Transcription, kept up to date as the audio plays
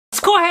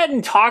go ahead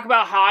and talk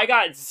about how I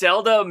got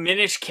Zelda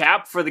Minish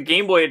Cap for the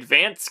Game Boy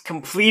Advance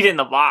complete in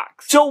the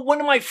box. So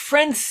one of my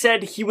friends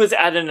said he was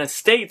at an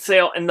estate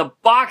sale and the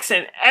box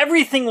and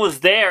everything was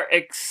there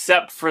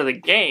except for the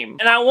game.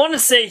 And I want to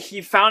say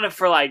he found it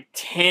for like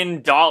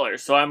 $10,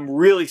 so I'm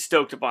really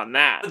stoked upon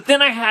that. But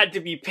then I had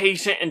to be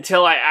patient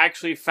until I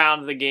actually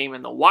found the game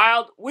in the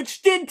wild,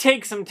 which did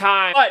take some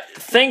time, but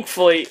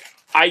thankfully,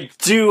 I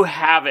do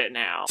have it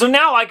now. So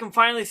now I can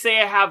finally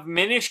say I have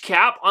Minish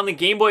Cap on the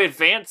Game Boy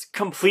Advance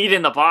complete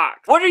in the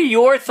box. What are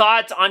your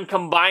thoughts on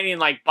combining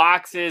like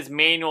boxes,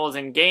 manuals,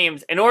 and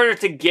games in order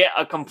to get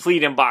a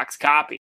complete in-box copy?